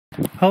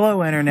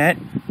Hello Internet,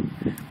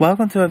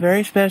 welcome to a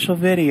very special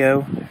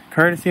video,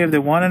 courtesy of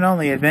the one and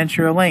only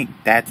Adventure Link.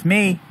 That's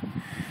me.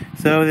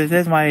 So this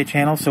is my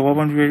channel, so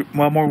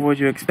what more was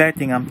you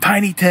expecting? I'm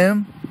Tiny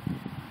Tim.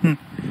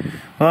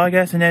 Well, I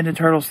guess the Ninja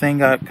Turtles thing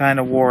got kind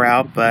of wore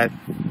out, but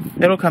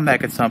it'll come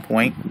back at some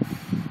point.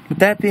 With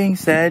that being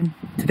said,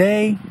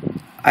 today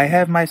I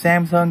have my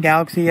Samsung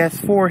Galaxy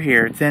S4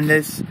 here. It's in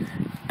this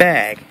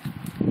bag.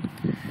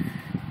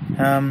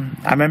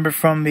 I remember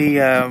from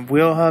the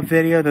Wheel Hub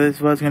video that this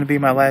was going to be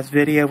my last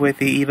video with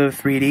the Evo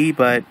 3D,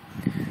 but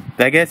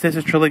I guess this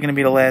is truly going to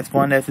be the last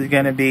one. This is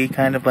going to be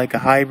kind of like a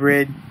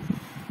hybrid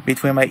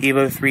between my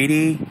Evo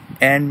 3D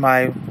and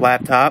my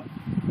laptop.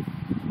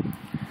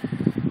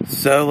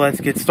 So let's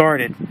get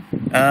started.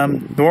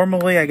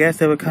 Normally I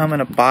guess it would come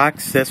in a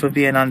box. This would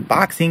be an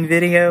unboxing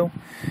video,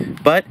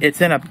 but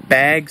it's in a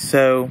bag,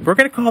 so we're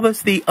going to call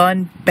this the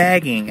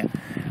unbagging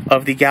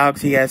of the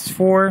Galaxy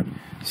S4,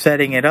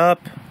 setting it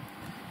up.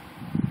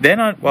 Then,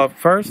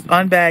 first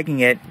unbagging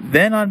it,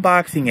 then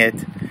unboxing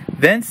it,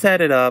 then set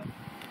it up,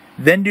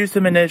 then do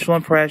some initial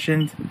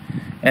impressions,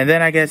 and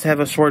then I guess have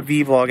a short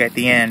vlog at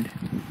the end.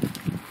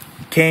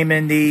 Came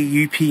in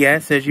the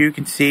UPS, as you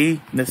can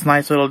see. This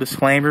nice little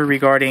disclaimer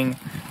regarding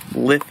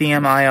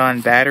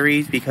lithium-ion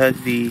batteries, because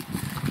the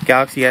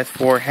Galaxy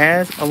S4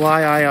 has a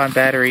Li-ion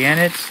battery in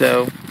it.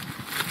 So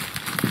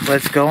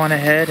let's go on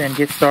ahead and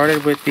get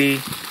started with the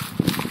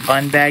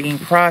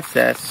unbagging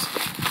process.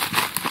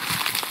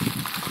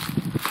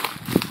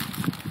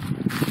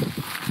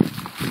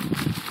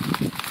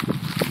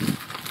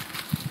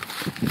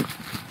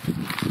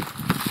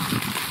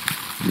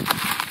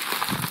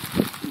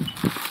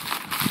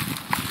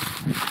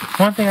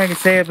 One thing I can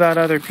say about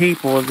other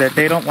people is that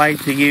they don't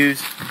like to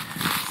use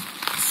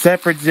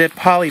separate zip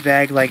poly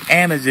bag like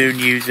Amazon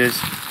uses.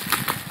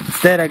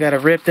 Instead, I gotta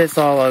rip this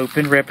all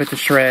open, rip it to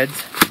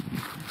shreds.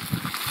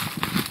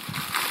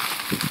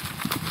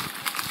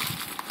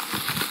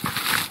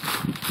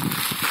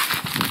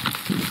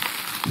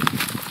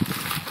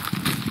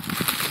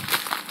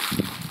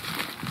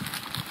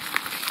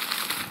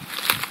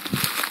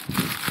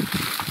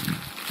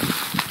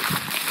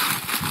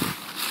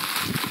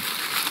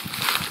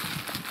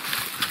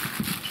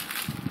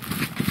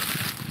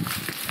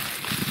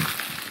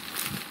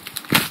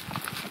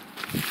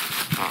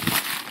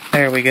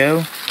 There we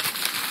go.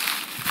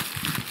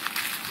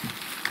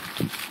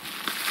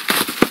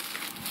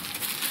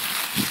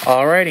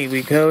 Alrighty,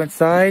 we go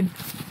inside.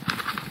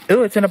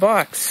 Ooh, it's in a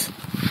box.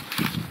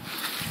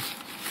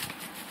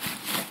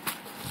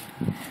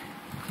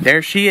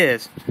 There she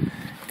is.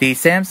 The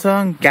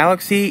Samsung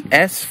Galaxy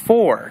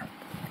S4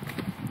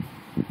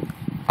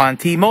 on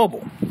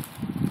T-Mobile.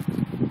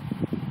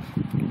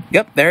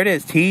 Yep, there it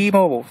is,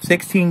 T-Mobile.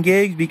 16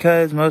 gigs,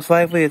 because most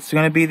likely it's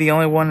going to be the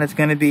only one that's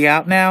going to be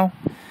out now.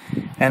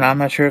 And I'm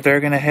not sure if they're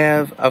going to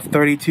have a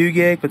 32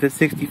 gig, but the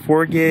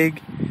 64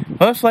 gig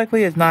most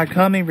likely is not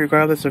coming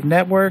regardless of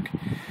network.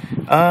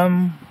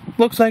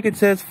 Looks like it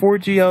says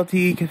 4G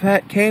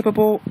LTE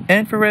capable,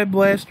 infrared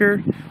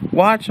blaster,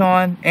 watch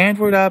on,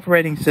 Android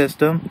operating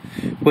system,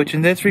 which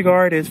in this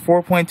regard is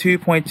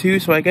 4.2.2.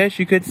 So I guess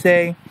you could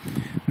say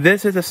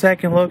this is a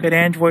second look at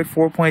Android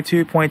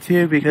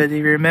 4.2.2, because if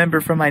you remember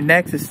from my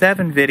Nexus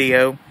 7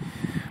 video,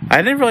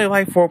 I didn't really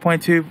like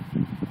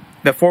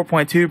the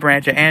 4.2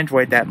 branch of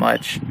Android that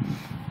much.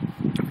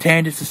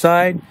 Tangents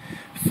aside,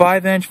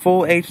 5-inch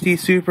full HD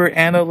Super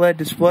AMOLED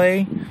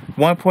display,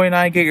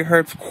 1.9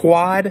 GHz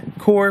quad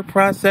core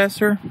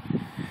processor,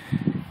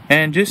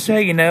 and just so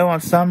you know,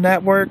 on some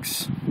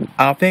networks,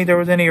 I don't think there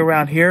was any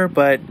around here,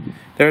 but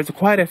there's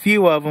quite a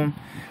few of them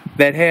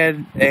that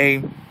had a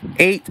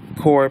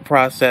 8-core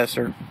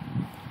processor.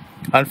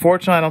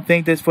 Unfortunately, I don't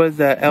think this was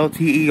the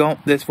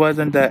LTE. This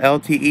wasn't the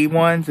LTE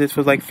ones. This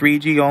was like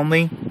 3G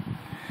only.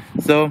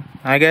 So,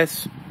 I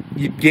guess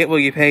you get what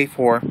you pay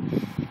for.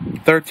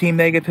 13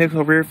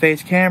 megapixel rear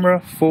face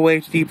camera, full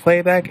HD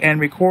playback and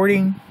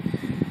recording.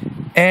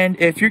 And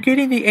if you're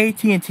getting the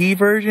AT&T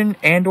version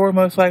and or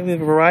most likely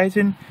the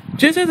Verizon,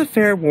 just as a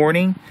fair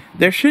warning,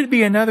 there should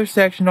be another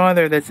section on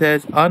there that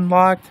says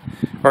unlocked,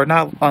 or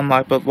not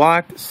unlocked, but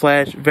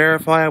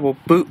locked/verifiable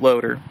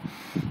bootloader.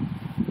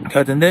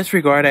 Because in this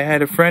regard, I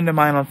had a friend of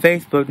mine on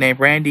Facebook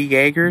named Randy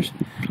Yeagers.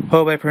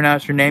 Hope I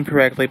pronounced your name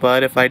correctly,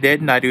 bud. If I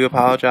didn't, I do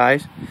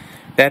apologize.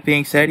 That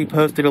being said, he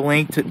posted a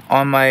link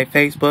on my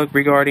Facebook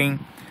regarding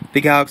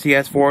the Galaxy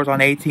S4s on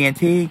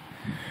AT&T,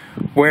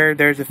 where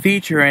there's a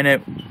feature in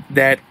it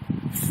that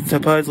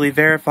supposedly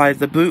verifies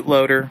the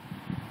bootloader,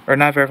 or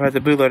not verifies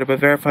the bootloader, but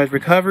verifies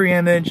recovery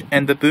image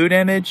and the boot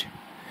image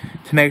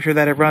to make sure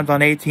that it runs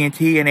on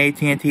AT&T and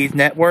AT&T's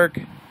network.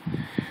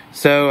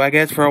 So I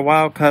guess for a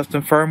while,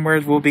 custom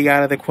firmwares will be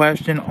out of the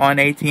question on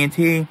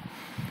AT&T.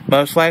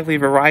 Most likely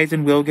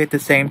Verizon will get the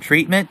same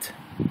treatment.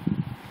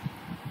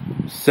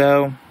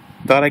 So,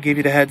 thought I'd give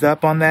you the heads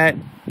up on that.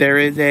 There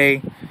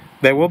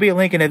will be a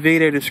link in the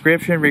video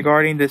description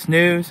regarding this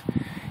news.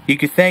 You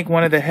could thank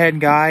one of the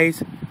head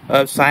guys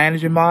of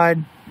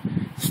CyanogenMod,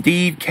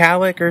 Steve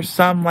Kalick or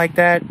something like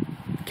that.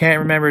 Can't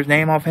remember his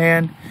name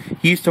offhand.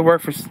 He used to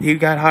work for, he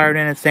got hired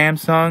in at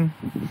Samsung.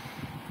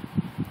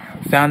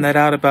 Found that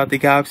out about the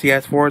Galaxy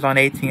S4s on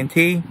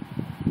AT&T.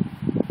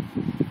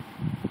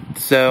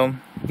 So,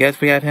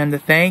 guess we have him to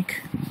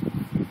thank.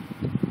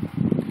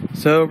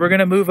 So, we're going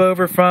to move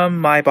over from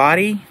my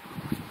body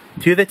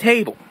to the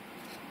table.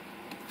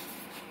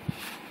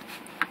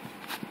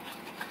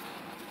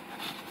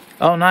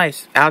 Oh,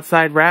 nice.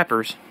 Outside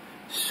wrappers.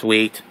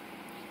 Sweet.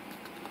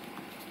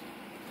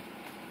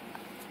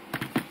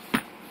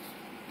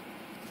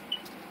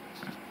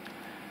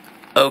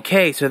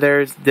 Okay, so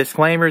there's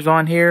disclaimers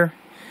on here.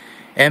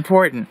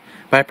 Important.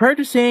 By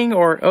purchasing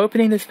or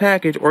opening this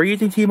package or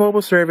using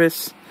T-Mobile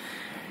service,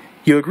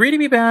 you agree to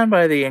be bound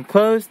by the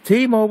enclosed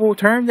T-Mobile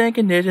terms and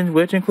conditions,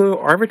 which include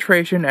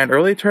arbitration and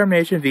early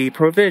termination fee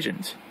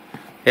provisions.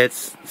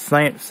 It's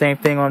same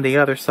thing on the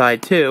other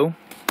side too.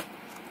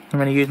 I'm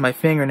going to use my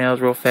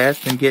fingernails real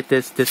fast and get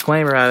this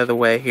disclaimer out of the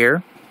way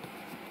here.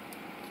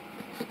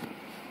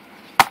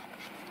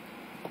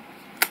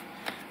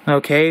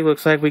 Okay,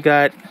 looks like we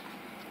got...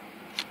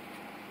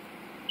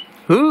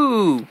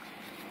 Ooh!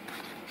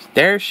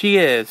 There she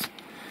is.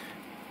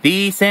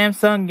 The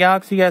Samsung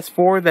Galaxy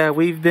S4 that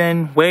we've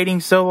been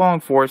waiting so long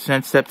for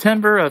since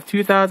September of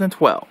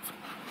 2012.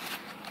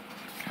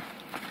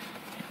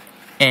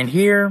 And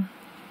here,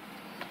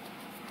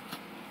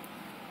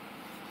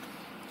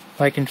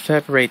 if I can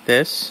separate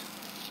this.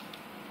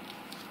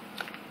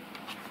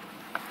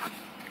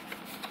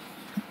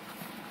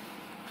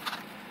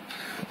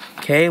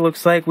 Okay,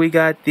 looks like we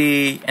got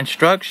the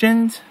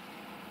instructions,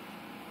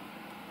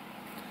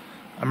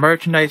 a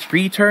merchandise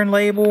return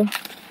label,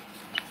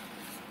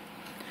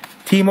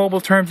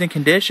 T-Mobile terms and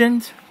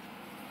conditions,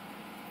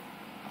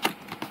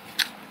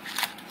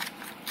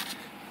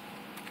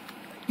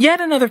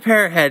 yet another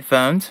pair of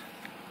headphones,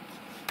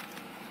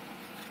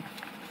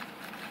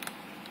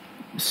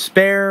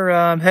 spare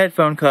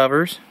headphone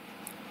covers,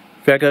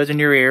 if that goes in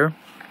your ear,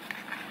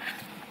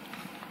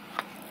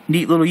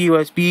 neat little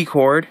USB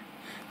cord.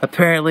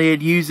 Apparently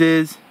it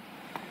uses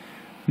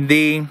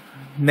the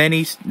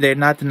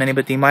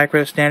the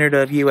micro standard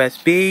of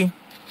USB.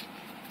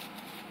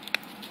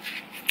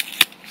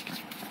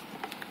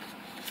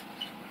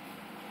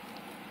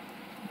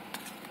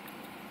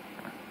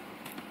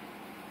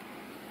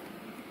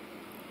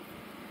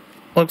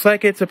 Looks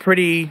like it's a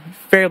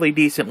fairly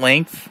decent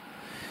length.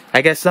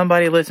 I guess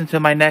somebody listened to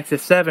my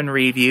Nexus 7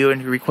 review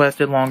and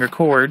requested longer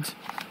cords.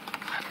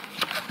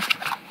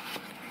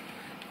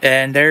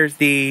 And there's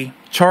the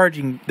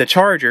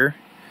charger.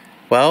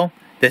 Well,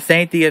 this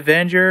ain't the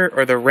Avenger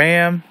or the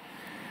Ram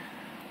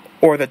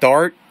or the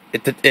Dart.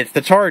 It's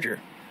the charger.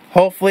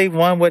 Hopefully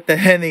one with the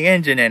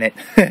engine in it.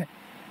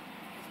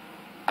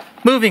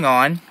 Moving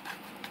on.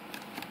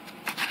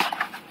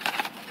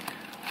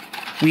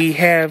 We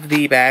have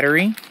the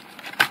battery.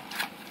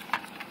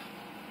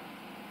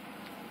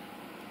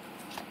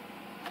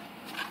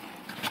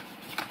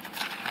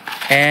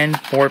 And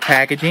more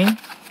packaging.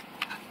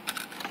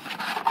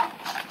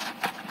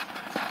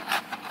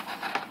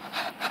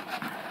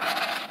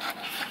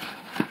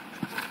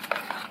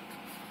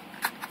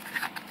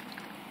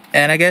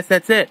 And I guess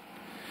that's it.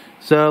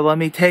 So let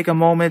me take a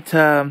moment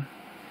to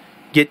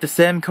get the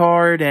SIM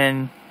card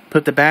and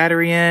put the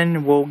battery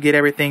in. We'll get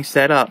everything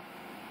set up.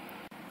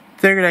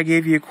 Figured I'd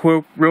give you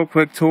a real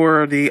quick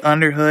tour of the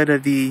underhood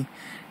of the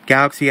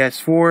Galaxy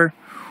S4.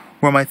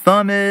 Where my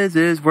thumb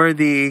is where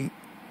the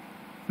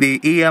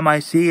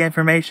EMIC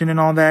information and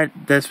all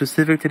that's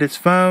specific to this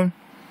phone.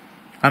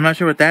 I'm not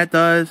sure what that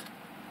does.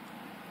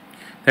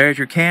 There's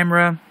your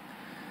camera.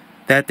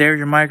 There's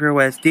your micro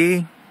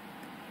SD.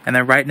 And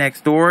then right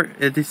next door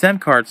is the SIM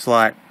card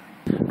slot.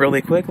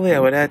 Really quickly, I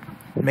would add,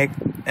 make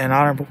an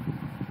honorable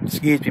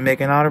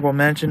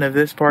mention of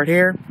this part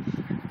here.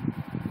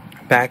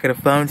 Back of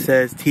the phone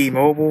says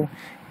T-Mobile,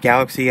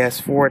 Galaxy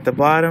S4 at the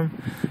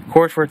bottom. Of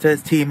course, where it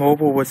says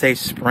T-Mobile would say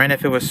Sprint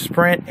if it was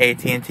Sprint,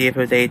 AT&T if it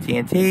was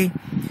AT&T,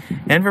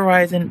 and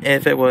Verizon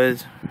if it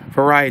was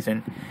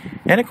Verizon.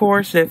 And of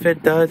course, if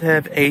it does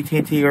have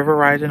AT&T or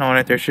Verizon on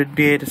it, there should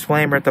be a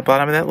disclaimer at the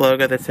bottom of that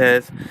logo that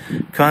says,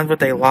 comes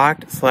with a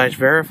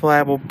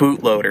locked/verifiable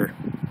bootloader.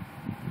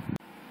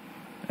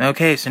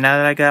 Okay, so now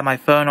that I got my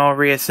phone all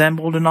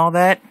reassembled and all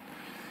that,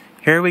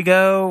 here we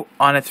go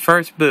on its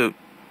first boot.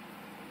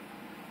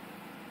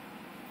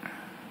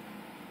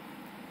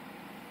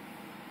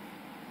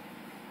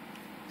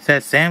 It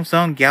says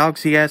Samsung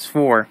Galaxy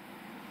S4.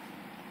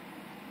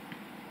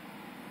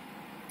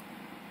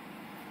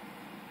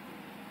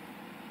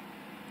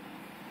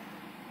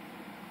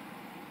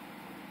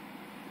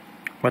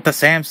 With the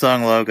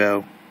Samsung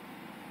logo.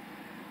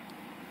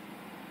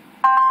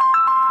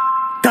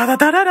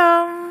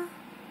 Da-da-da-da-dum!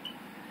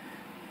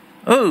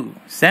 Ooh,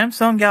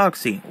 Samsung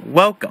Galaxy,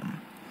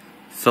 welcome.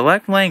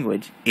 Select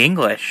language,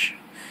 English.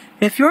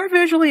 If you're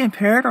visually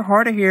impaired or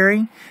hard of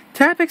hearing,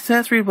 tap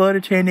accessory below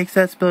to change the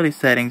accessibility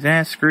settings.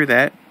 Screw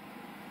that.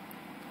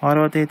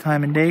 Auto update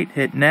time and date,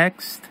 hit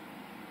next.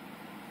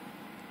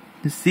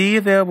 To see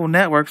available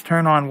networks,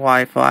 turn on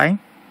Wi-Fi.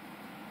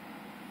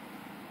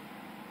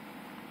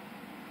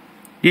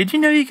 Did you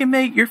know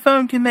your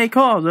phone can make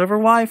calls over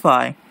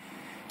Wi-Fi?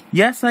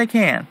 Yes, I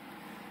can.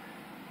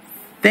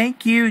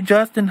 Thank you,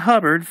 Justin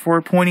Hubbard, for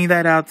pointing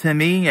that out to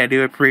me. I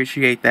do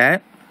appreciate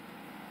that.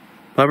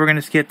 But we're going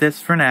to skip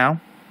this for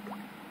now.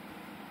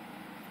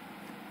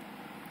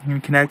 I'm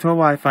going to connect to a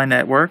Wi-Fi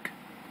network.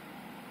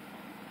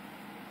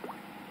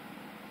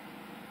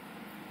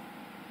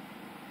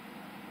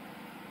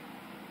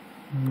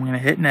 I'm going to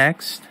hit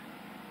next.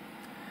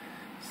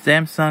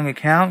 Samsung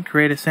account.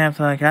 Create a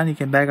Samsung account. You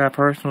can back up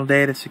personal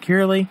data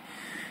securely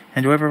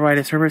and deliver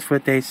via service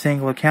with a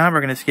single account.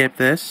 We're going to skip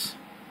this.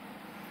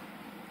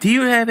 Do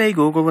you have a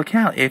Google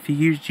account? If you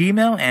use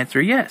Gmail,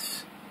 answer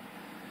yes.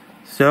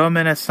 So I'm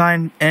going to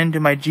sign into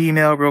my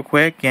Gmail real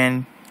quick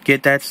and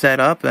get that set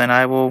up, and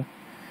I will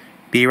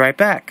be right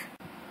back.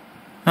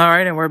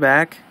 Alright, and we're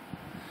back.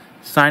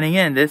 Signing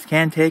in. This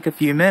can take a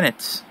few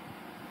minutes.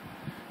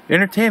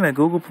 Entertainment,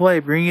 Google Play,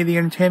 bringing you the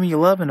entertainment you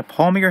love in the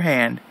palm of your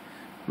hand.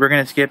 We're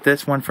going to skip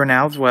this one for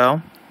now as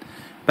well.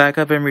 Back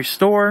up and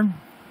restore.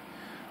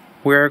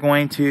 We're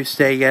going to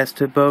say yes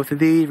to both of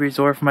these.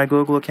 Restore from my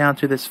Google account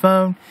to this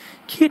phone.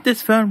 Keep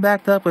this phone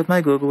backed up with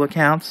my Google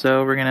account.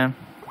 So we're going to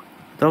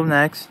go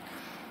next.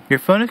 Your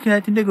phone is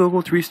connected to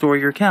Google to restore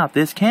your account.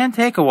 This can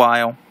take a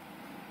while.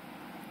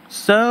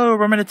 So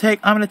I'm going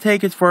to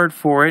take his word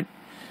for it.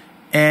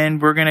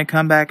 And we're going to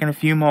come back in a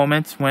few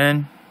moments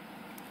when,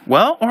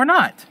 well, or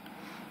not.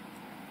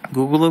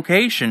 Google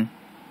location.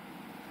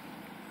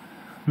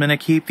 I'm going to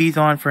keep these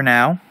on for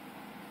now.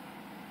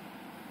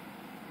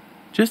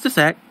 Just a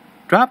sec.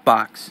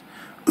 Dropbox.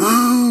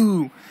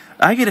 Ooh!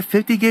 I get a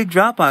 50 gig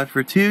Dropbox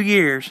for 2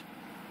 years.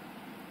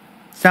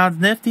 Sounds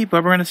nifty,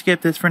 but we're going to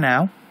skip this for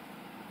now.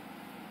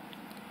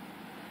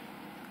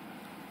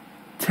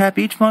 Tap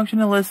each function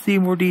and let's see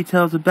more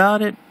details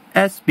about it.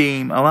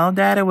 S-Beam. Allow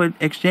data with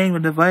exchange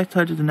when device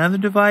touches another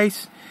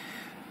device.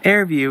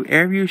 Air View.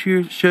 Air View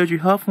shows you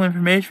helpful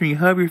information when you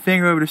hover your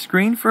finger over the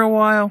screen for a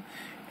while.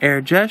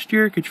 Air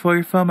Gesture. Control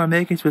your phone by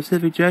making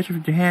specific gestures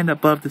with your hand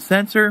above the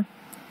sensor.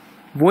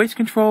 Voice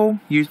control.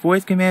 Use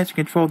voice commands to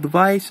control the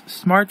device.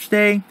 Smart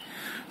Stay.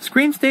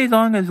 Screen stays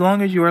on as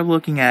long as you are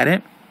looking at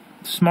it.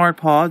 Smart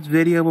Pause.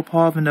 Video will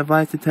pause when the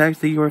device detects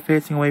that you are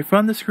facing away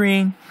from the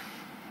screen.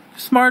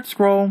 Smart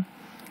Scroll.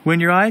 When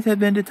your eyes have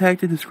been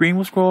detected, the screen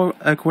will scroll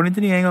according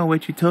to the angle in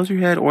which you tilt your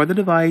head or the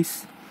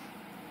device.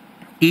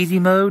 Easy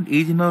Mode.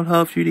 Easy Mode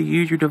helps you to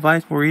use your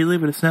device more easily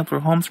with a simpler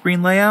home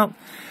screen layout.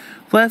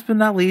 Last but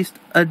not least,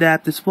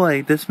 Adapt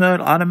Display. This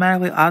mode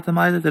automatically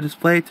optimizes the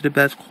display to the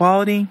best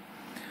quality.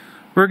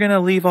 We're going to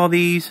leave all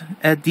these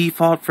at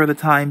default for the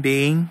time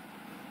being.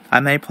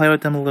 I may play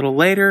with them a little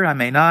later, I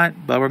may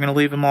not, but we're going to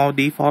leave them all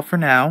default for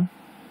now.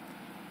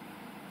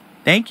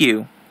 Thank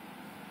you.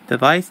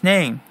 Device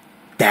name.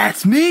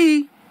 That's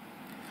me!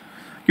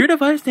 Your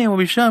device name will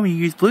be shown when you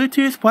use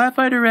Bluetooth,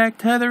 Wi-Fi Direct,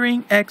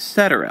 tethering,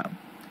 etc.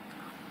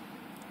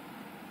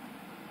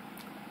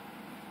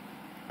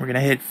 We're going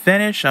to hit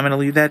finish. I'm going to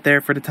leave that there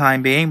for the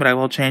time being, but I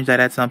will change that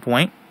at some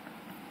point.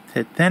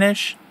 Hit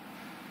finish.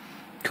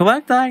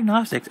 Collect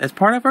Diagnostics. As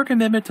part of our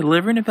commitment to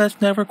delivering the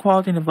best network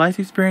quality and device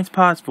experience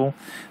possible,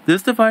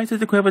 this device is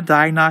equipped with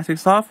diagnostic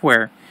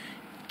software.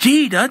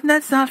 Gee, doesn't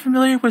that sound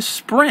familiar with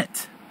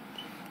Sprint?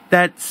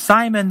 That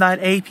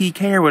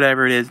Simon.apk or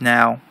whatever it is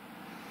now.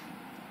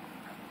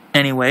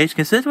 Anyways,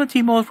 consistent with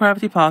T-Mobile's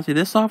privacy policy,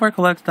 this software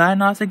collects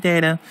diagnostic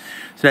data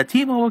so that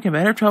T-Mobile can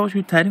better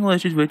troubleshoot technical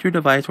issues with your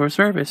device or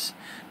service.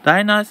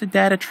 Diagnostic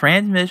data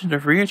transmissions are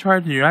free of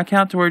charge and do not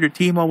count toward your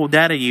T-Mobile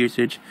data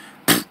usage.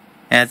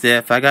 As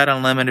if. I got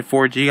unlimited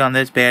 4G on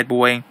this bad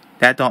boy.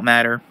 That don't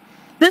matter.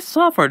 This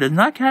software does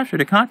not capture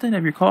the content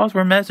of your calls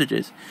or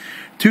messages.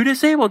 To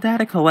disable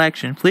data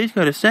collection, please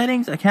go to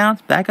Settings,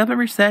 Accounts, Backup and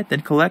Reset,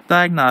 then Collect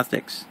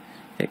Diagnostics.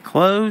 Hit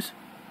Close.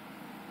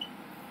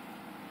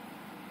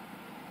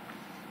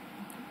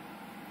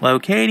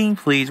 Locating,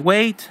 please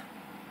wait.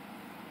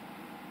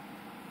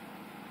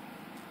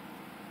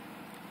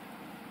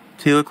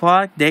 2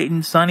 o'clock,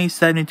 Dayton, sunny,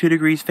 72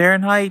 degrees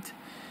Fahrenheit.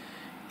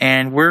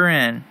 And we're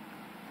in.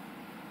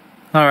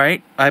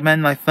 Alright, I'm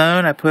in my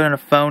phone. I put in a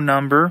phone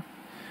number,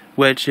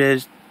 which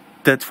is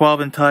the 12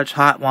 and Touch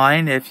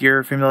hotline, if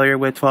you're familiar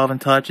with 12 and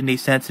Touch in the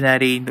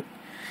Cincinnati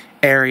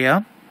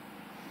area.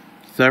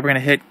 So we're going to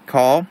hit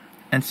call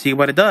and see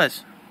what it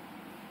does.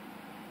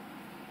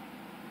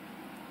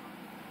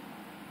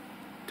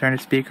 Turn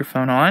the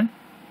speakerphone on.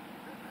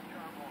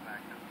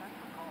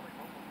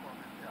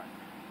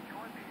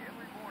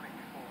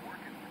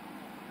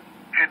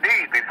 You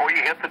need before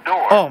you hit the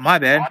door. Oh, my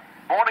bad.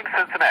 Morning,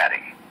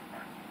 Cincinnati.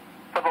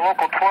 For the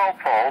local 12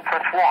 poll,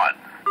 press 1.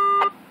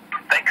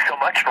 Thanks so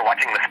much for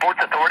watching the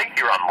Sports Authority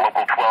here on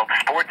Local 12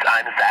 Sports.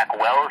 I'm Zach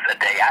Wells. A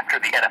day after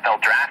the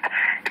NFL Draft,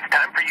 it's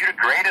time for you to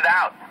grade it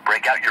out.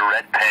 Break out your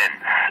red pens.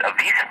 Of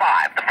these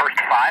 5, the first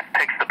 5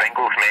 picks the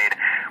Bengals made,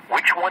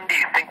 which one do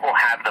you think will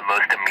have the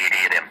most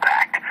immediate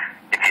impact?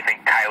 If you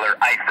think Tyler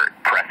Eifert,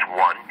 press 1.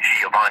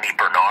 Giovanni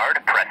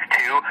Bernard, press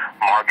 2.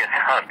 Marcus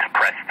Hunt,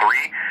 press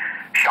 3.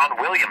 Sean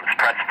Williams,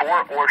 press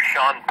 4. Or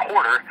Sean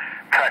Porter,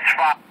 press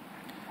 5.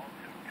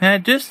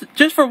 And just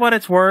for what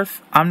it's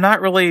worth, I'm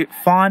not really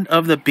fond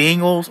of the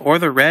Bengals or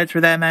the Reds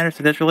for that matter,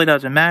 so this really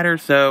doesn't matter,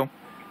 so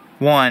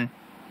 1.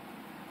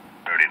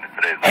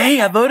 Hey,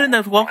 I voted in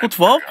the local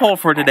 12 poll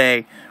for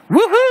today.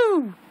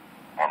 Woohoo!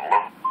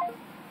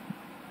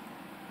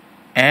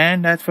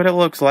 And that's what it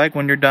looks like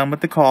when you're done with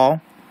the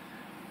call,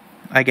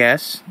 I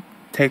guess.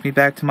 Take me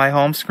back to my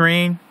home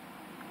screen.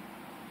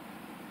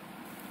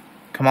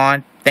 Come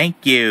on,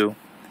 thank you.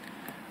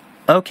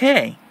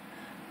 Okay.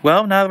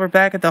 Well, now that we're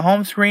back at the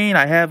home screen,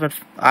 I have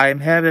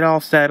it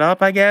all set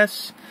up, I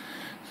guess.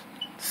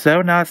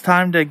 So now it's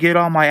time to get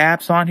all my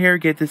apps on here,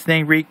 get this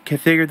thing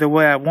reconfigured the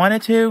way I want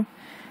it to,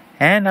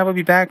 and I will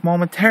be back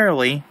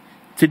momentarily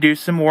to do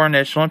some more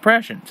initial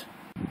impressions.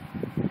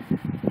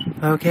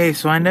 Okay,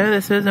 so I know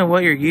this isn't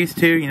what you're used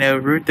to, you know,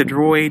 root the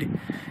droid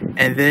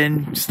and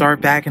then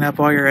start backing up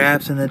all your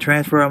apps and then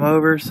transfer them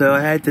over, so I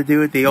had to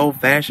do it the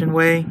old-fashioned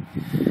way.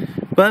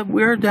 But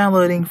we're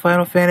downloading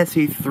Final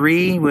Fantasy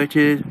III, which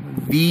is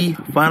the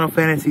Final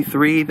Fantasy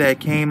III that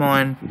came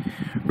on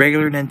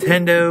regular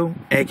Nintendo,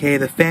 aka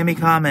the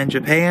Famicom in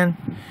Japan.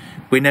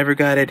 We never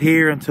got it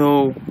here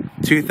until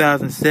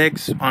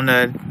 2006 on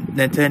the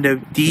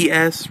Nintendo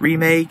DS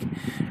remake,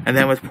 and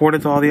then was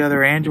ported to all the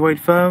other Android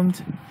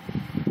phones.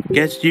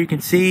 Guess you can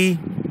see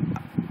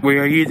we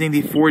are using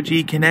the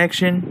 4G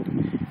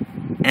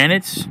connection, and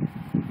it's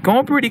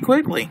going pretty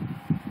quickly.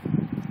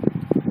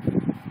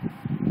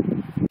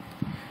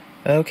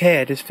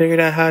 Okay, I just figured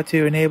out how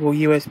to enable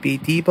USB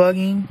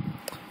debugging.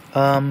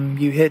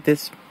 You hit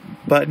this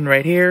button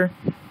right here,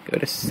 go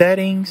to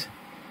Settings,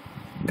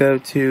 go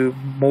to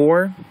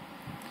More,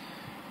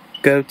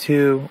 go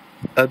to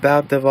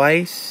About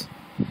Device,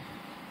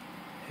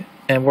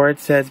 and where it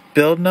says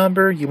Build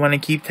Number, you want to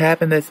keep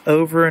tapping this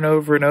over and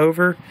over and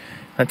over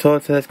until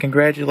it says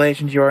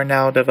Congratulations, you are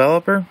now a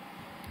developer.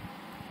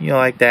 You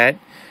like that.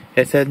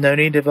 It says No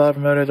Need Developer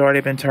Mode has already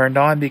been turned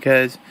on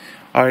because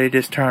I already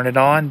just turned it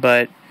on,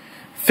 but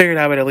figured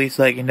I would at least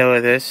let you know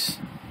of this.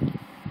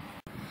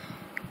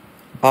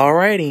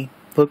 Alrighty,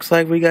 looks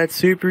like we got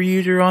super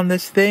user on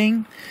this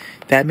thing.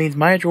 That means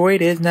my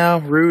droid is now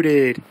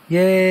rooted.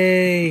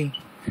 Yay!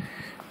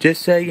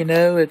 Just so you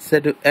know, it's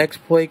an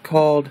exploit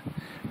called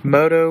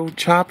Moto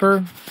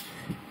Chopper.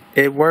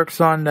 It works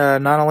on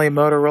not only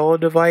Motorola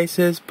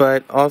devices,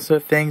 but also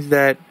things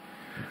that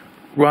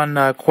run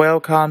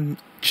Qualcomm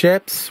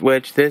chips,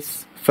 which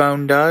this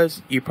phone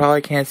does. You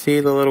probably can't see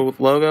the little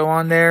logo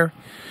on there,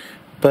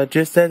 but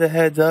just as a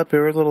heads up,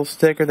 there's a little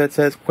sticker that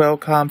says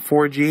Qualcomm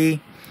 4G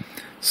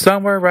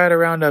somewhere right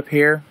around up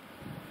here.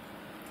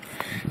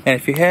 And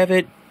if you have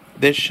it,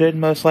 this should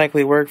most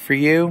likely work for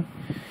you.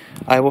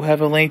 I will have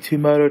a link to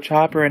Moto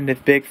Chopper and the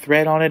big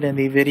thread on it in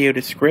the video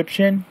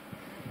description.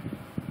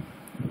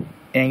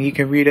 And you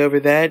can read over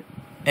that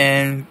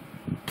and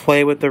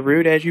play with the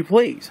root as you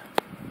please.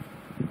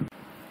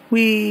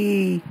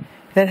 Whee!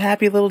 That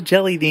happy little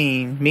jelly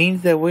bean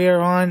means that we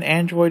are on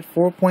Android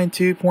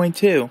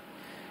 4.2.2.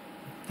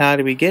 How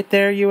do we get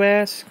there, you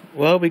ask?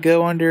 Well, we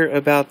go under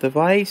About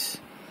Device,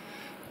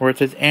 where it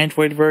says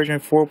Android version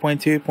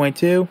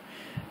 4.2.2.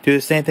 Do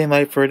the same thing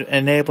like for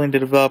enabling the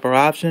developer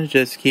options.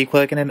 Just keep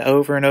clicking it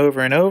over and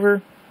over and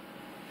over.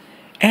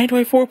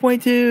 Android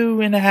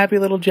 4.2 and a happy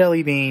little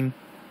jelly bean.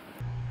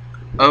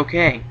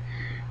 Okay,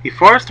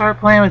 before I start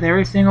playing with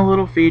every single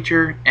little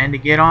feature and to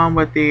get on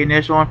with the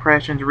initial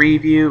impressions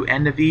review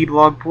and the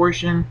vblog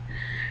portion,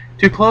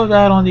 to close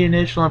out on the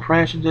initial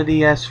impressions of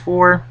the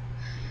S4,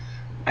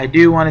 I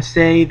do want to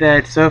say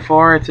that so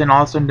far it's an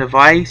awesome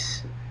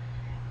device.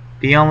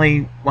 The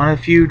only one of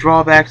the few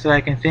drawbacks that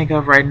I can think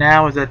of right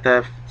now is that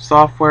the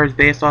software is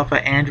based off of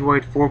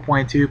Android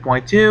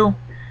 4.2.2,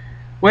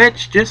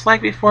 which, just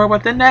like before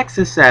with the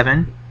Nexus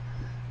 7,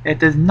 it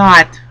does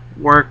not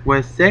work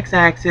with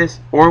 6-axis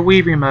or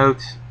Wii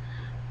remotes,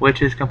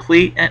 which is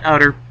complete and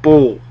utter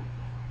bull.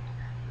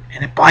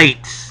 And it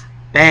bites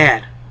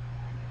bad.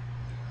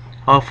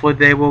 Hopefully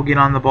they will get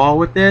on the ball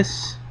with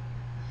this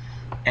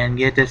and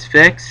get this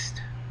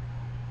fixed.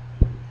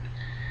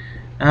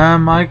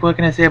 Mike, what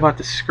can I say about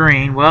the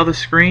screen? Well, the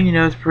screen, you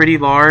know, is pretty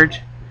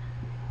large.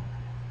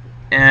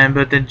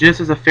 But then, just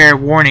as a fair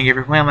warning, if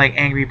you're playing like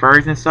Angry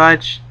Birds and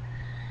such,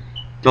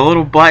 the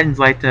little buttons,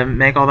 like to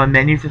make all the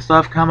menus and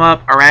stuff come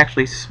up, are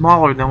actually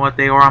smaller than what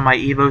they are on my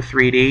Evo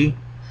 3D.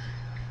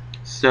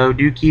 So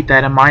do keep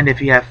that in mind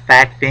if you have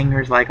fat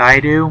fingers like I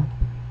do.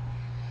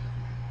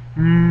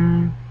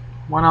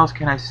 What else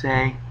can I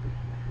say?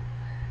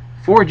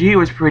 4G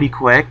was pretty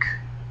quick.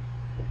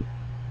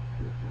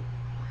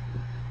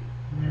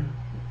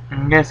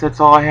 I guess that's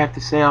all I have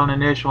to say on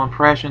initial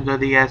impressions of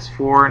the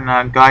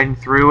S4 and guiding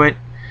through it.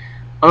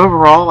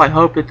 Overall, I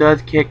hope it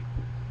does kick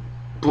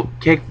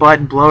butt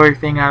and blow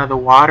everything out of the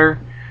water,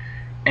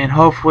 and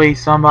hopefully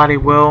somebody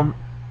will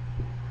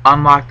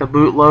unlock the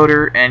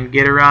bootloader and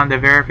get around the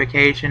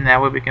verification.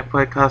 That way we can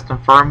put custom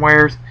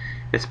firmwares,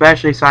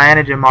 especially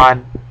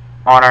CyanogenMod,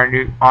 on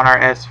our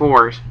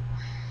S4s.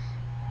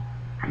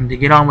 And to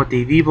get on with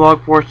the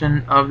vlog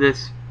portion of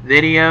this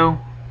video,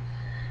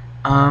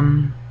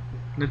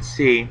 let's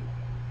see.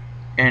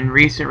 In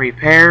recent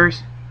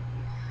repairs,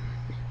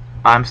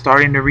 I'm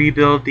starting to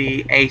rebuild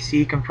the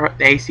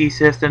AC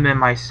system in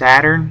my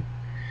Saturn.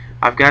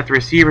 I've got the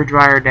receiver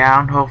dryer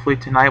down. Hopefully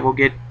tonight we'll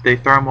get the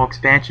thermal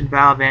expansion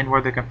valve in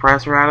where the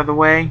compressor out of the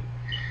way.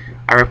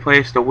 I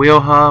replaced the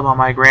wheel hub on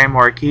my Grand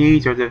Marquis.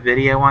 There's a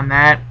video on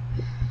that.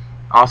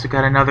 Also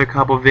got another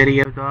couple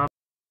videos up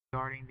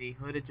regarding the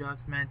hood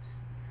adjustments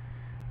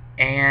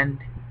and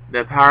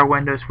the power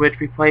window switch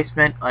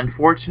replacement.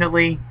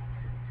 Unfortunately,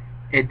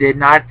 it did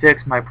not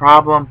fix my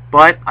problem,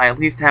 but I at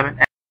least have an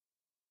explanation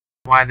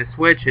why the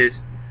switches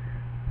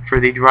for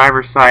the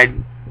driver's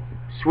side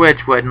switch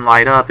wouldn't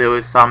light up. It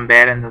was something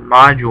bad in the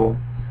module.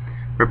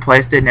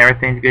 Replaced it and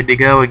everything's good to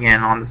go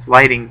again on this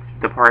lighting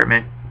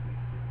department.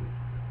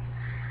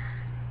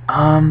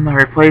 I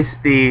replaced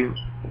the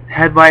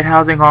headlight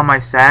housing on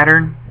my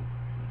Saturn.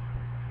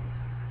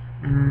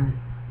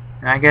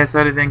 I guess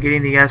other than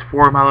getting the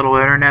S4 my little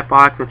internet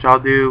box, which I'll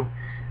do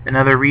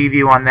another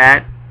review on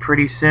that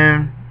pretty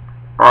soon.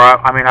 Or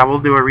I will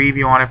do a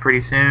review on it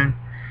pretty soon.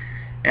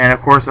 And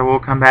of course I will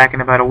come back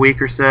in about a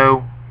week or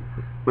so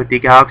with the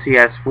Galaxy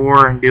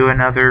S4 and do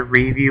another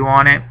review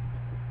on it.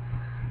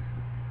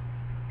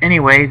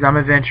 Anyways, I'm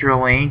Adventure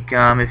Link.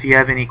 If you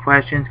have any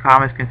questions,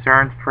 comments,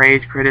 concerns,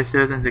 praise,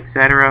 criticisms,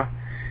 etc.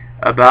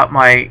 about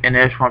my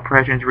initial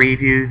impressions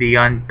review, the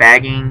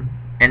unbagging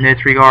in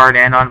this regard,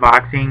 and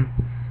unboxing,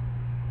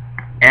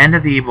 and the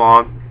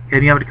vblog,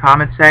 hit me up in the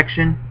comment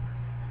section.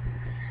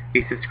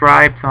 The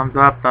subscribe, thumbs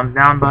up, thumbs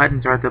down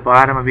buttons are at the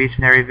bottom of each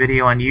and every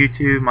video on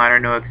YouTube. Mine are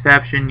no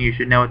exception. You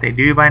should know what they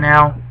do by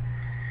now.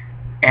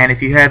 And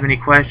if you have any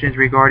questions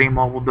regarding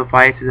mobile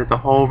devices as a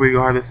whole,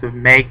 regardless of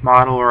make,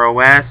 model, or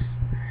OS,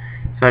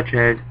 such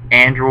as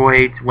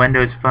Androids,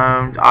 Windows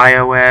phones,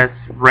 iOS,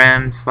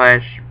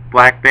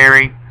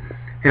 RIM/BlackBerry,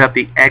 hit up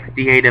the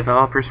XDA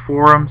Developers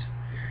Forums.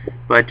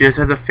 But just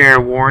as a fair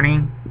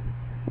warning,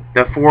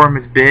 the forum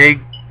is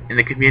big and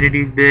the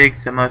community is big,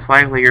 so most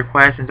likely your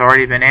questions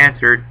already been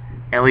answered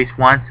at least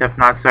once, if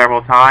not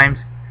several times.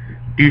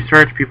 Do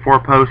search before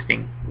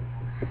posting.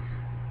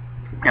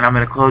 And I'm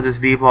going to close this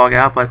vlog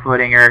out by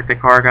quoting Eric the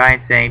Car Guy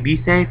and saying,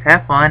 be safe,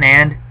 have fun,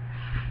 and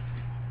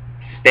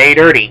stay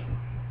dirty.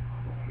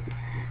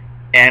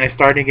 And it's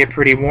starting to get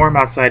pretty warm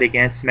outside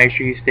again, so make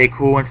sure you stay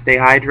cool and stay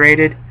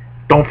hydrated.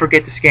 Don't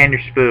forget to scan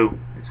your SPOO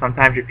and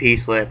sometimes your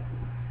P-slip.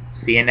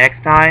 See you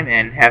next time,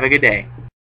 and have a good day.